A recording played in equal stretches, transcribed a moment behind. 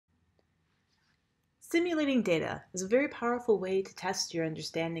Simulating data is a very powerful way to test your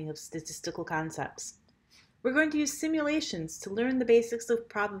understanding of statistical concepts. We're going to use simulations to learn the basics of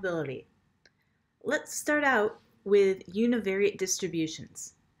probability. Let's start out with univariate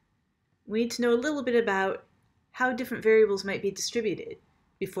distributions. We need to know a little bit about how different variables might be distributed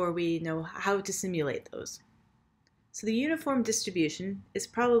before we know how to simulate those. So the uniform distribution is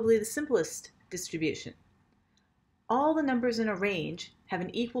probably the simplest distribution. All the numbers in a range have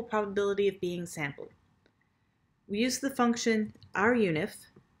an equal probability of being sampled. We use the function RUnif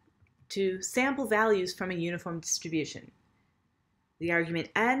to sample values from a uniform distribution. The argument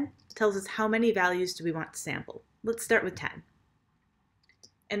n tells us how many values do we want to sample. Let's start with 10.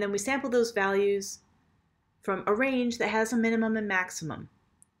 And then we sample those values from a range that has a minimum and maximum.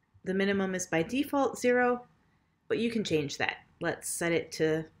 The minimum is by default 0, but you can change that. Let's set it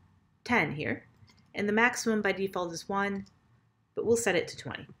to 10 here. And the maximum by default is 1, but we'll set it to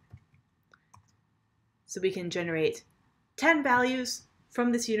 20. So we can generate 10 values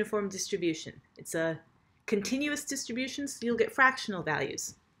from this uniform distribution. It's a continuous distribution, so you'll get fractional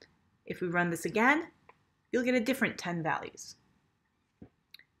values. If we run this again, you'll get a different 10 values.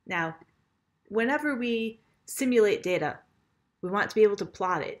 Now, whenever we simulate data, we want to be able to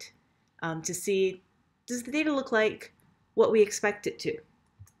plot it to see, does the data look like what we expect it to?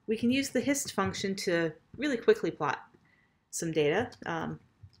 We can use the hist function to really quickly plot some data,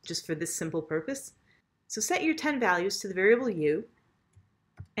 just for this simple purpose. So set your 10 values to the variable u,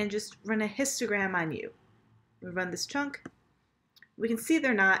 and just run a histogram on u. We run this chunk. We can see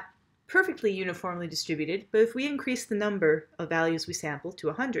they're not perfectly uniformly distributed, but if we increase the number of values we sample to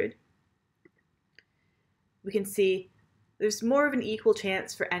 100, we can see there's more of an equal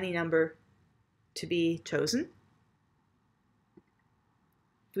chance for any number to be chosen.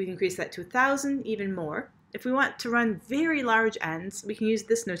 If we increase that to 1,000, even more. If we want to run very large n's, we can use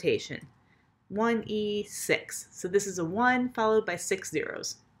this notation, 1e6. So this is a 1 followed by 6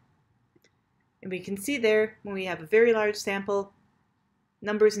 zeros. And we can see there, when we have a very large sample,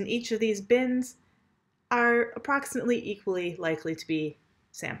 numbers in each of these bins are approximately equally likely to be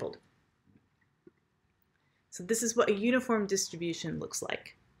sampled. So this is what a uniform distribution looks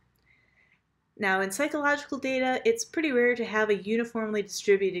like. Now, in psychological data, it's pretty rare to have a uniformly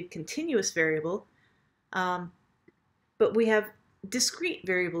distributed continuous variable, but we have discrete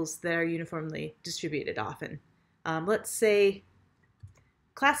variables that are uniformly distributed often. Let's say,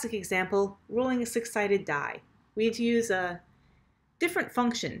 classic example, rolling a six-sided die. We need to use a different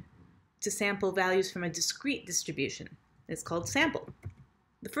function to sample values from a discrete distribution. It's called sample.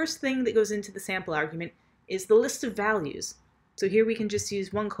 The first thing that goes into the sample argument is the list of values. So here we can just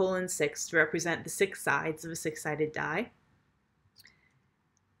use 1:6 to represent the 6 sides of a six-sided die.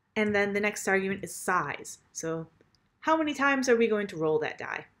 And then the next argument is size. So how many times are we going to roll that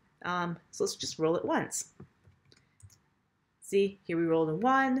die? So let's just roll it once. See, here we rolled a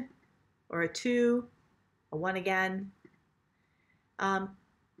 1, or a 2, a 1 again.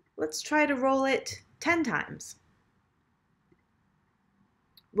 Let's try to roll it 10 times.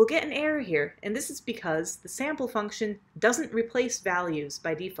 We'll get an error here, and this is because the sample function doesn't replace values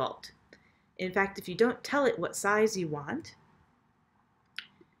by default. In fact, if you don't tell it what size you want,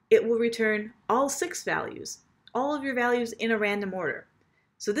 it will return all 6 values, all of your values in a random order.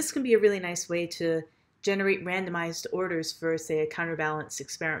 So this can be a really nice way to generate randomized orders for, say, a counterbalanced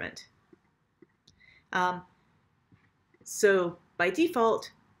experiment. So by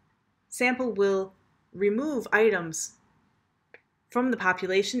default, sample will remove items from the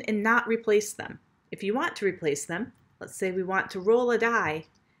population and not replace them. If you want to replace them, let's say we want to roll a die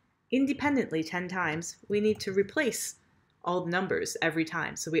independently 10 times, we need to replace all the numbers every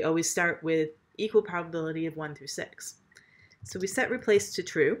time. So we always start with equal probability of 1 through 6. So we set replace to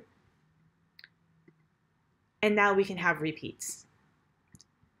true, and now we can have repeats.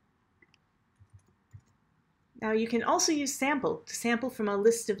 Now you can also use sample to sample from a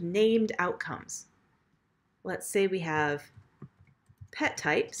list of named outcomes. Let's say we have pet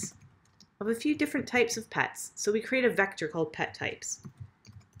types of a few different types of pets. So we create a vector called pet types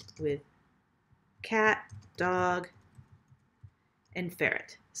with cat, dog, and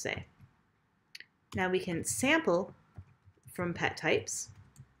ferret, say. Now we can sample from pet types,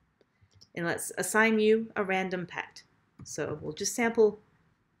 and let's assign you a random pet. So we'll just sample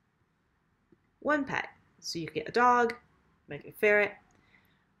one pet. So you get a dog, like a ferret,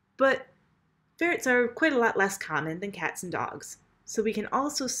 but ferrets are quite a lot less common than cats and dogs. So we can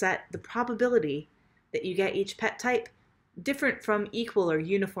also set the probability that you get each pet type different from equal or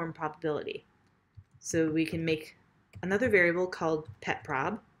uniform probability. So we can make another variable called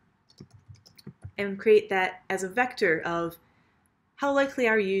petProb and create that as a vector of how likely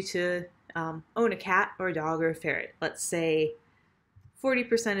are you to own a cat or a dog or a ferret. Let's say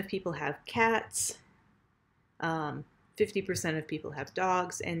 40% of people have cats, 50% of people have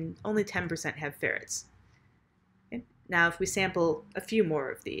dogs, and only 10% have ferrets. Okay. Now, if we sample a few more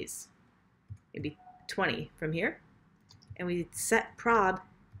of these, maybe 20 from here, and we set prob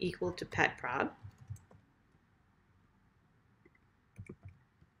equal to pet prob,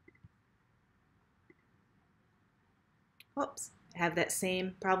 oops, I have that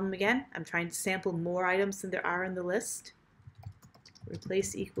same problem again. I'm trying to sample more items than there are in the list.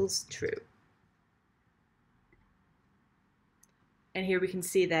 Replace equals true. And here we can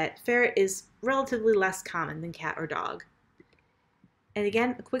see that ferret is relatively less common than cat or dog. And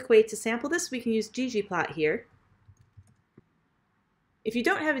again, a quick way to sample this, we can use ggplot here. If you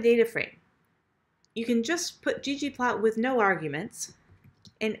don't have a data frame, you can just put ggplot with no arguments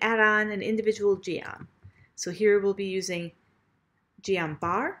and add on an individual geom. So here we'll be using geom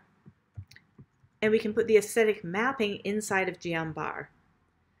bar, and we can put the aesthetic mapping inside of geom bar.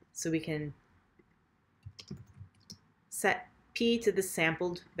 So we can set p to the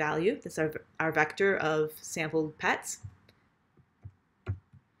sampled value. That's our vector of sampled pets.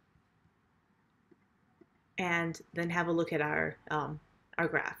 And then have a look at our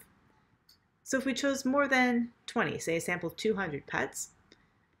graph. So if we chose more than 20, say a sample of 200 pets,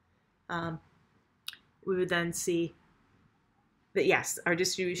 we would then see that yes, our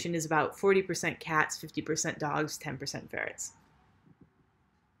distribution is about 40% cats, 50% dogs, 10% ferrets.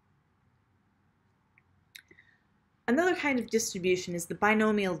 Another kind of distribution is the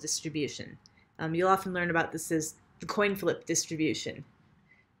binomial distribution. You'll often learn about this as the coin flip distribution.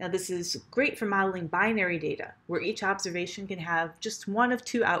 Now this is great for modeling binary data, where each observation can have just one of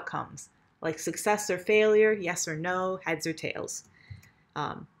two outcomes, like success or failure, yes or no, heads or tails.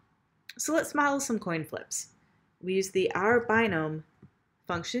 So let's model some coin flips. We use the rbinom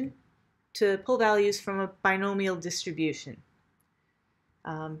function to pull values from a binomial distribution.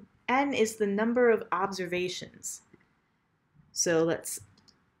 N is the number of observations. So let's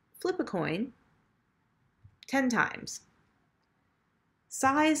flip a coin 10 times.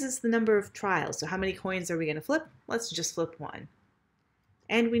 Size is the number of trials. So how many coins are we going to flip? Let's just flip one.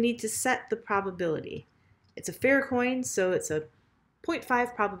 And we need to set the probability. It's a fair coin, so it's a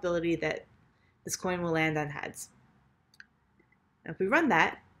 0.5 probability that this coin will land on heads. Now if we run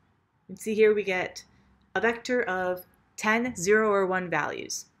that, you can see here we get a vector of 10, 0, or 1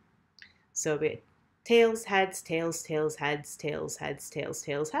 values. So we get tails, heads, tails, tails, heads, tails, heads, tails,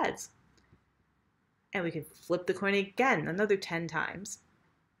 tails, heads. And we can flip the coin again another 10 times.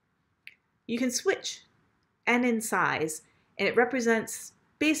 You can switch n in size, and it represents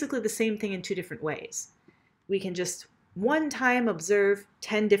basically the same thing in two different ways. We can just one time observe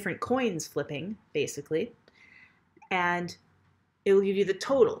 10 different coins flipping, basically, and it will give you the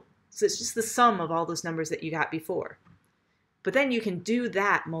total. So it's just the sum of all those numbers that you got before. But then you can do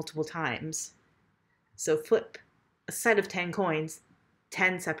that multiple times. So flip a set of 10 coins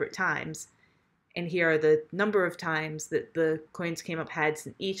 10 separate times, and here are the number of times that the coins came up heads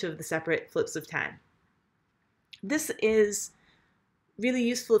in each of the separate flips of 10. This is really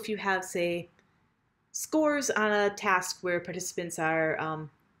useful if you have, say, scores on a task where participants are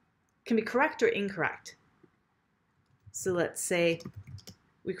can be correct or incorrect. So let's say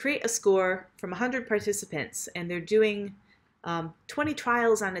we create a score from 100 participants, and they're doing 20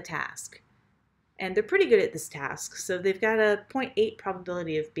 trials on a task. And they're pretty good at this task, so they've got a 0.8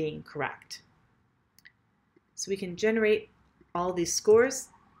 probability of being correct. So we can generate all these scores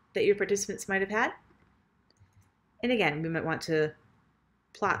that your participants might have had. And again, we might want to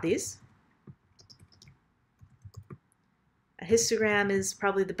plot these. A histogram is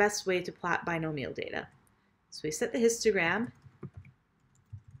probably the best way to plot binomial data. So we set the histogram,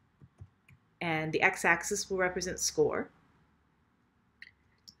 and the x-axis will represent score.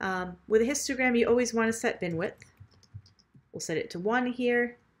 With a histogram, you always want to set bin width. We'll set it to 1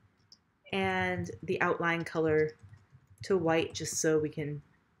 here, and the outline color to white, just so we can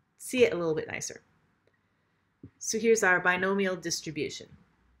see it a little bit nicer. So here's our binomial distribution.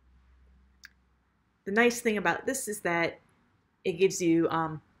 The nice thing about this is that it gives you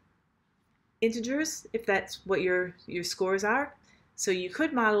integers, if that's what your scores are. So you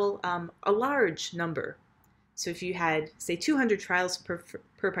could model a large number. So if you had, say, 200 trials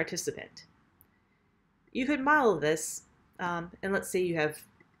per participant, you could model this, and let's say you have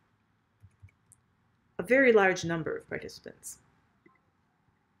a very large number of participants.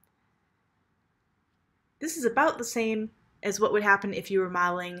 This is about the same as what would happen if you were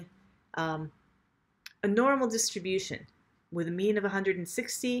modeling a normal distribution with a mean of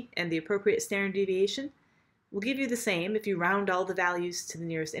 160 and the appropriate standard deviation. Will give you the same if you round all the values to the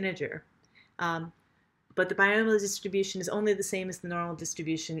nearest integer. But the binomial distribution is only the same as the normal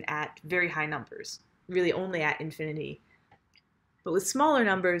distribution at very high numbers, really only at infinity. But with smaller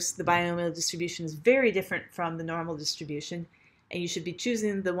numbers, the binomial distribution is very different from the normal distribution, and you should be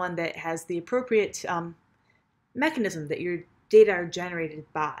choosing the one that has the appropriate mechanism that your data are generated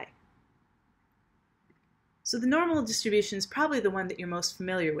by. So the normal distribution is probably the one that you're most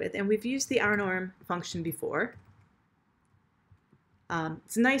familiar with, and we've used the rnorm function before.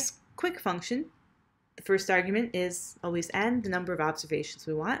 It's a nice, quick function. The first argument is always n, the number of observations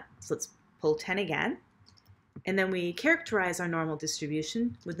we want. So let's pull 10 again. And then we characterize our normal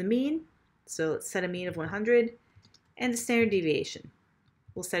distribution with the mean. So let's set a mean of 100, and the standard deviation.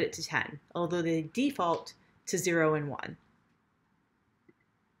 We'll set it to 10, although they default to 0 and 1.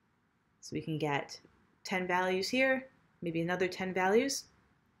 So we can get 10 values here, maybe another 10 values.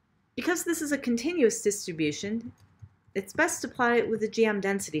 Because this is a continuous distribution, it's best to plot it with the geom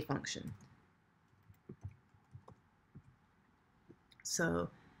density function. So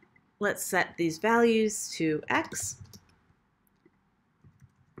let's set these values to x.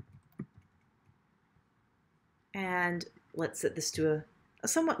 And let's set this to a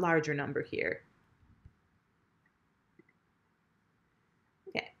somewhat larger number here.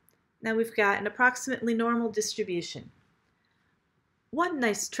 Okay, now we've got an approximately normal distribution. One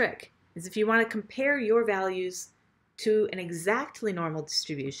nice trick is if you want to compare your values to an exactly normal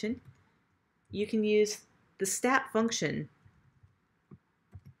distribution, you can use the stat function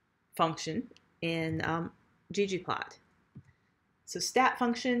in ggplot. So stat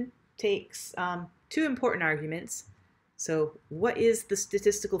function takes two important arguments. So what is the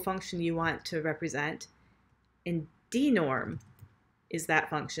statistical function you want to represent? And dnorm is that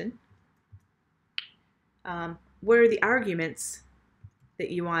function. What are the arguments that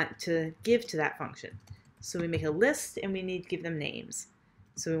you want to give to that function? So we make a list and we need to give them names.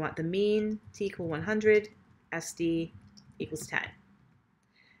 So we want the mean to equal 100, SD equals 10.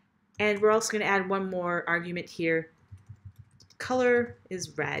 And we're also going to add one more argument here. Color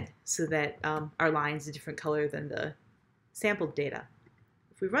is red, so that our line is a different color than the sampled data.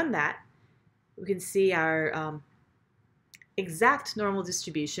 If we run that, we can see our exact normal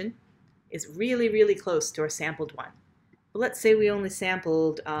distribution is really, really close to our sampled one. But let's say we only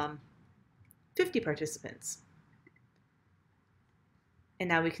sampled 50 participants. And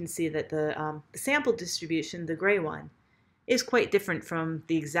now we can see that the sample distribution, the gray one, is quite different from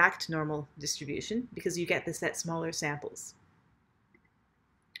the exact normal distribution because you get this at smaller samples.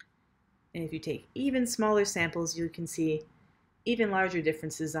 And if you take even smaller samples, you can see even larger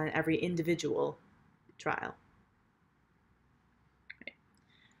differences on every individual trial.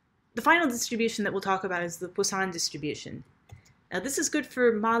 The final distribution that we'll talk about is the Poisson distribution. Now this is good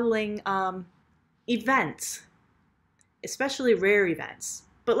for modeling events, especially rare events.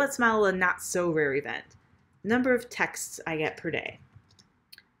 But let's model a not so rare event. Number of texts I get per day.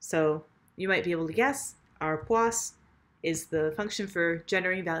 So you might be able to guess our poisson is the function for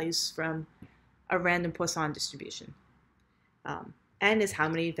generating values from a random Poisson distribution. N is how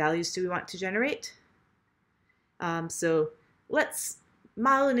many values do we want to generate. So let's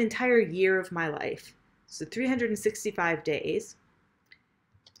model an entire year of my life. So 365 days.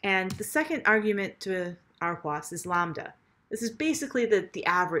 And the second argument to our poisson is lambda. This is basically the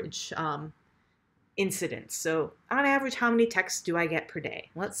average incidence. So on average, how many texts do I get per day?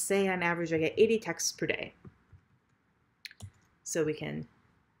 Let's say on average I get 80 texts per day. So we can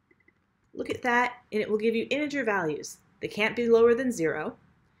look at that, and it will give you integer values. They can't be lower than 0.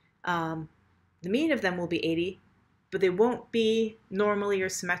 The mean of them will be 80, but they won't be normally or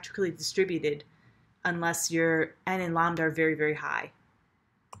symmetrically distributed unless your n and lambda are very, very high.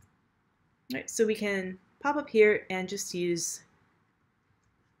 All right, so we can pop up here and just use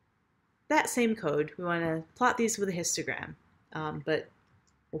that same code. We want to plot these with a histogram, but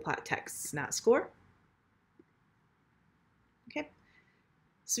we'll plot texts, not score. Okay,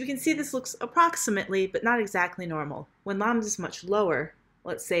 so we can see this looks approximately, but not exactly normal. When lambda is much lower,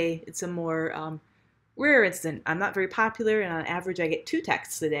 let's say it's a more rare incident. I'm not very popular, and on average I get 2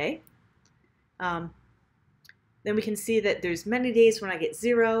 texts a day. Then we can see that there's many days when I get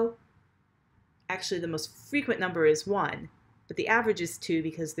 0. Actually, the most frequent number is 1, but the average is 2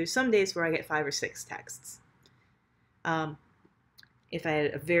 because there's some days where I get 5 or 6 texts. If I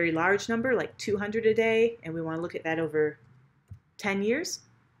had a very large number, like 200 a day, and we want to look at that over 10 years,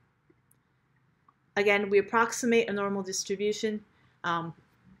 again, we approximate a normal distribution,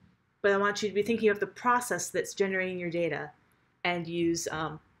 but I want you to be thinking of the process that's generating your data and use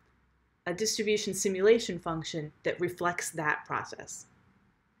a distribution simulation function that reflects that process.